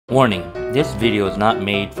Warning, this video is not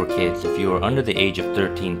made for kids. If you are under the age of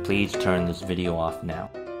 13, please turn this video off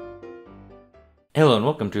now. Hello and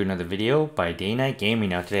welcome to another video by Day Night Gaming.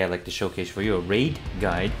 Now today I'd like to showcase for you a raid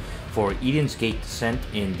guide for Eden's Gate Descent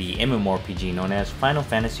in the MMORPG known as Final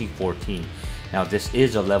Fantasy XIV. Now this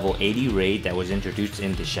is a level 80 raid that was introduced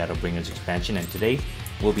in the Shadowbringers expansion, and today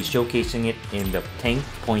we'll be showcasing it in the tank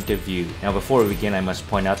point of view. Now before we begin, I must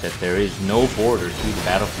point out that there is no border to the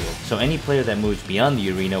battlefield, so any player that moves beyond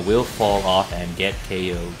the arena will fall off and get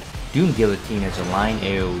KO'd. Doomvoid Guillotine is a line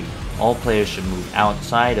AoE. All players should move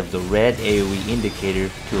outside of the red AoE indicator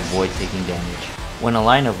to avoid taking damage. When a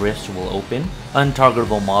line of rifts will open,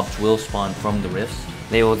 untargetable mobs will spawn from the rifts.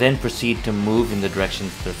 They will then proceed to move in the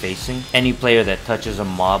directions they're facing. Any player that touches a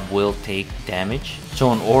mob will take damage,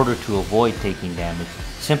 so in order to avoid taking damage,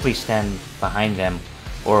 simply stand behind them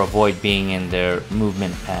or avoid being in their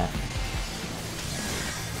movement path.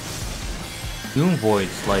 Doomvoid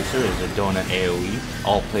Slicer is a donut AoE.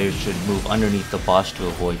 All players should move underneath the boss to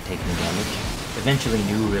avoid taking damage. Eventually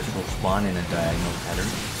new rifts will spawn in a diagonal pattern.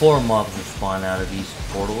 4 mobs will spawn out of these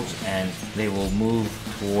portals and they will move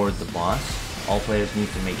toward the boss. All players need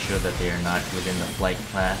to make sure that they are not within the flight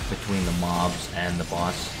path between the mobs and the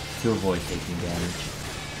boss to avoid taking damage.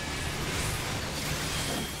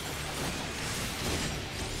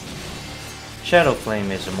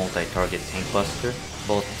 Shadowflame is a multi-target tank buster.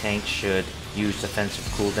 Both tanks should use defensive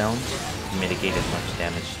cooldowns to mitigate as much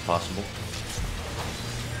damage as possible.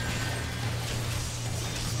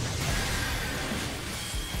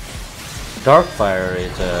 Darkfire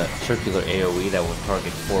is a circular AoE that will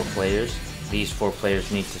target 4 players. These 4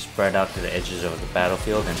 players need to spread out to the edges of the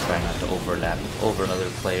battlefield and try not to overlap over other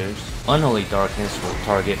players. Unholy Darkness will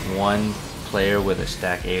target 1 player with a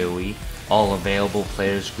stack AoE. All available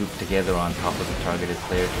players group together on top of the targeted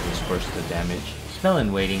player to disperse the damage. Spell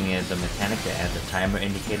in Waiting is a mechanic that adds a timer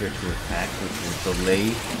indicator to attack, which will delay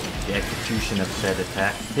the execution of said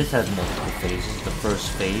attack. This has multiple phases. The first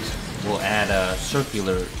phase will add a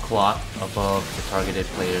circular clock above the targeted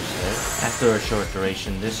player's head. After a short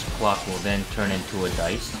duration, this clock will then turn into a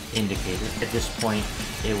dice indicator. At this point,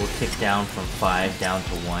 it will tick down from 5 down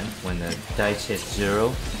to 1. When the dice hits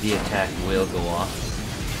 0, the attack will go off.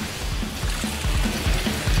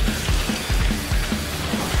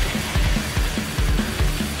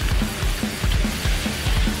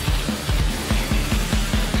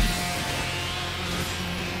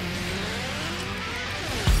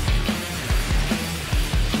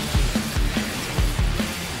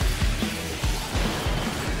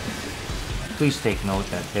 Please take note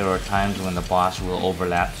that there are times when the boss will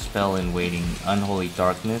overlap Spell in Waiting Unholy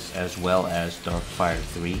Darkness as well as Darkfire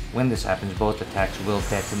 3. When this happens, both attacks will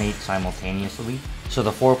detonate simultaneously, so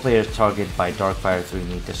the 4 players targeted by Darkfire 3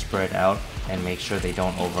 need to spread out and make sure they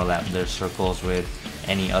don't overlap their circles with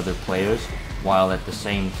any other players, while at the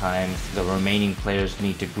same time the remaining players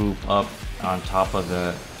need to group up on top of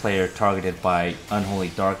the player targeted by Unholy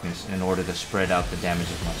Darkness in order to spread out the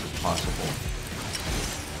damage as much as possible.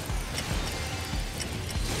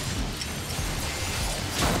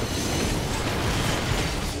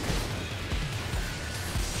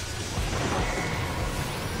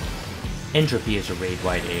 Entropy is a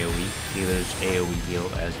raid-wide AoE. Healers AoE heal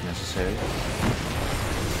as necessary.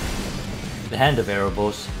 The Hand of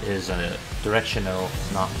Erebos is a directional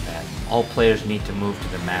knockback. All players need to move to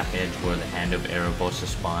the map edge where the Hand of Erebos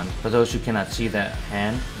is spawned. For those who cannot see that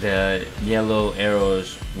hand, the yellow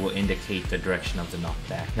arrows will indicate the direction of the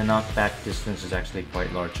knockback. The knockback distance is actually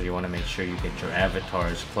quite large, so you want to make sure you get your avatar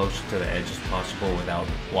as close to the edge as possible without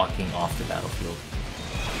walking off the battlefield.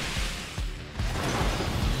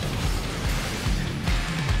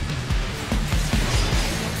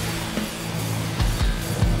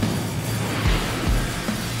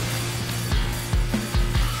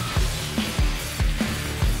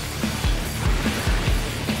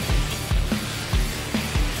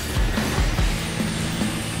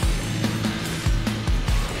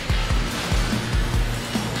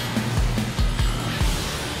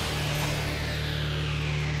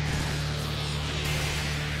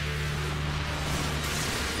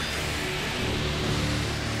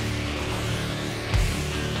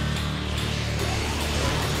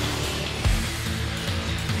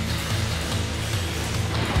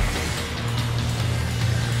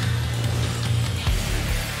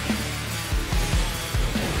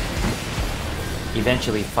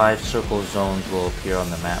 Eventually 5 circle zones will appear on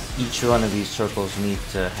the map. Each one of these circles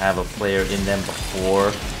needs to have a player in them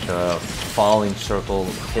before the falling circle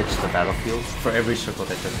hits the battlefield. For every circle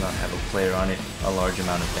that does not have a player on it, a large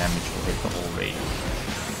amount of damage will hit the whole raid.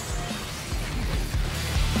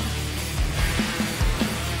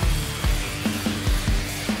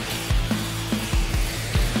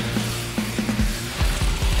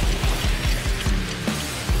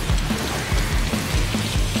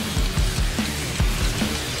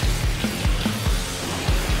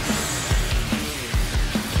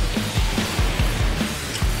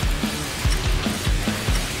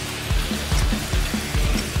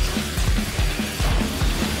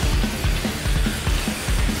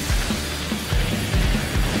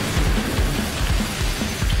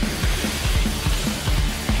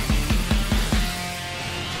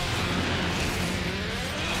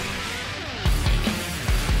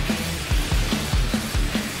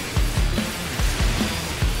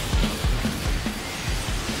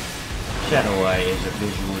 Shadoweye is a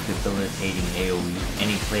visual debilitating AoE.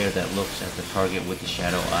 Any player that looks at the target with the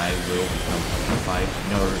Shadow Eye will become petrified.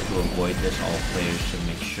 In order to avoid this, all players should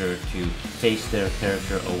make sure to face their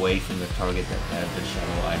character away from the target that has the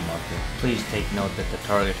Shadow Eye marker. Please take note that the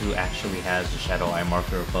target who actually has the Shadow Eye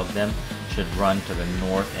marker above them should run to the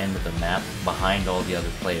north end of the map behind all the other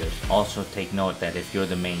players. Also take note that if you're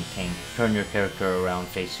the main tank, turn your character around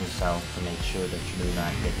facing south to make sure that you do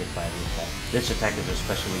not get hit by the attack. This attack is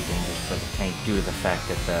especially dangerous for the tank due to the fact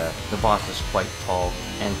that the boss is quite tall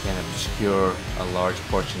and can obscure a large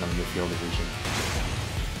portion of your field of vision.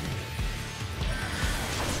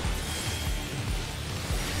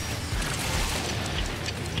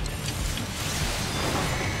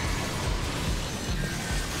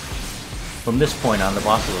 From this point on, the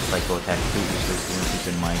boss will cycle attack previously, so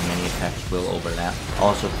keep in mind many attacks will overlap.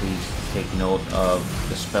 Also, please take note of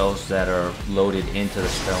the spells that are loaded into the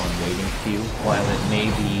spell and waiting queue. While it may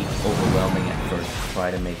be overwhelming at first, try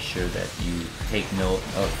to make sure that you take note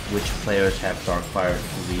of which players have Darkfire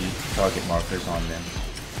 3 target markers on them.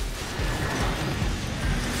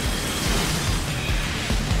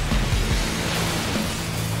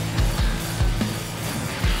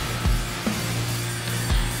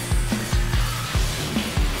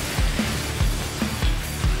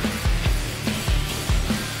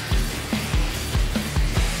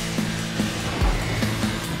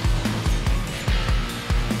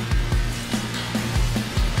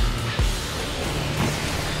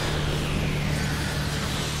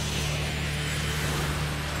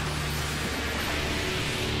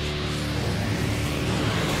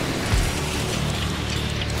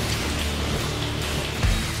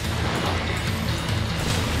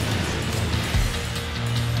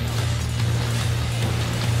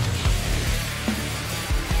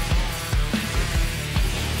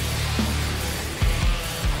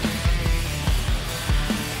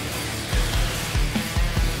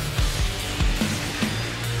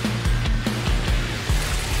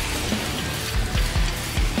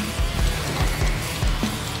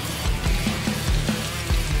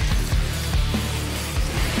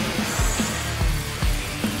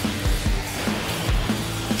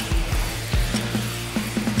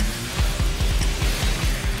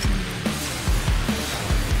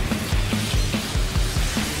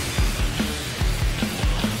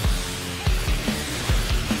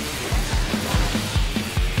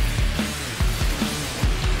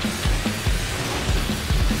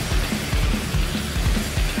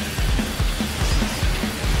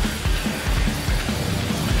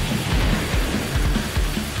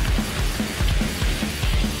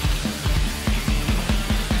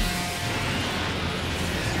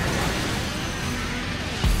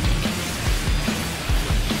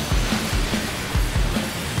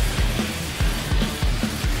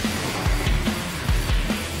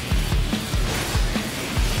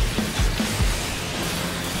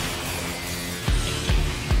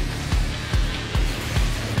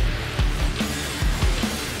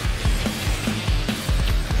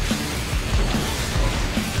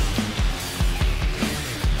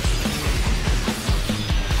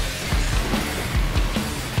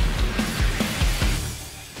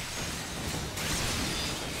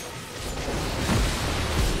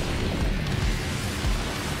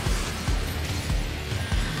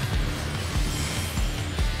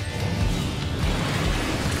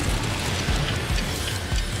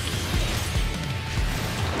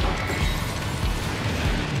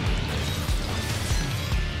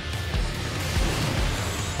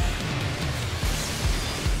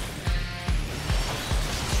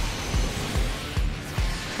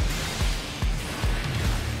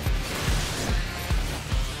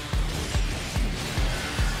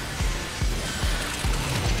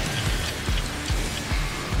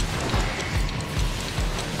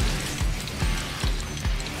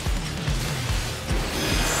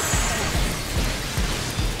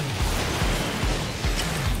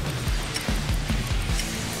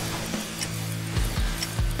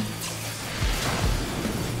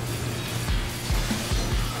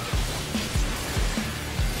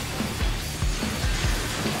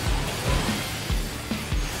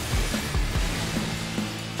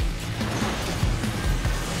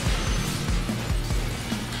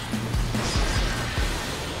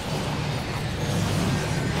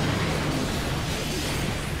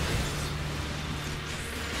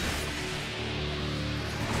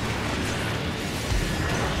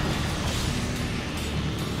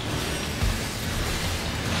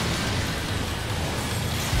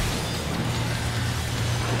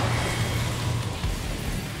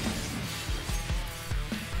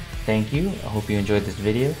 Thank you. I hope you enjoyed this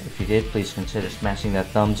video. If you did, please consider smashing that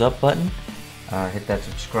thumbs up button. hit that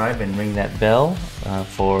subscribe and ring that bell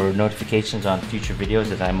for notifications on future videos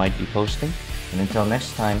that I might be posting. And until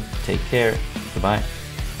next time, take care. Goodbye.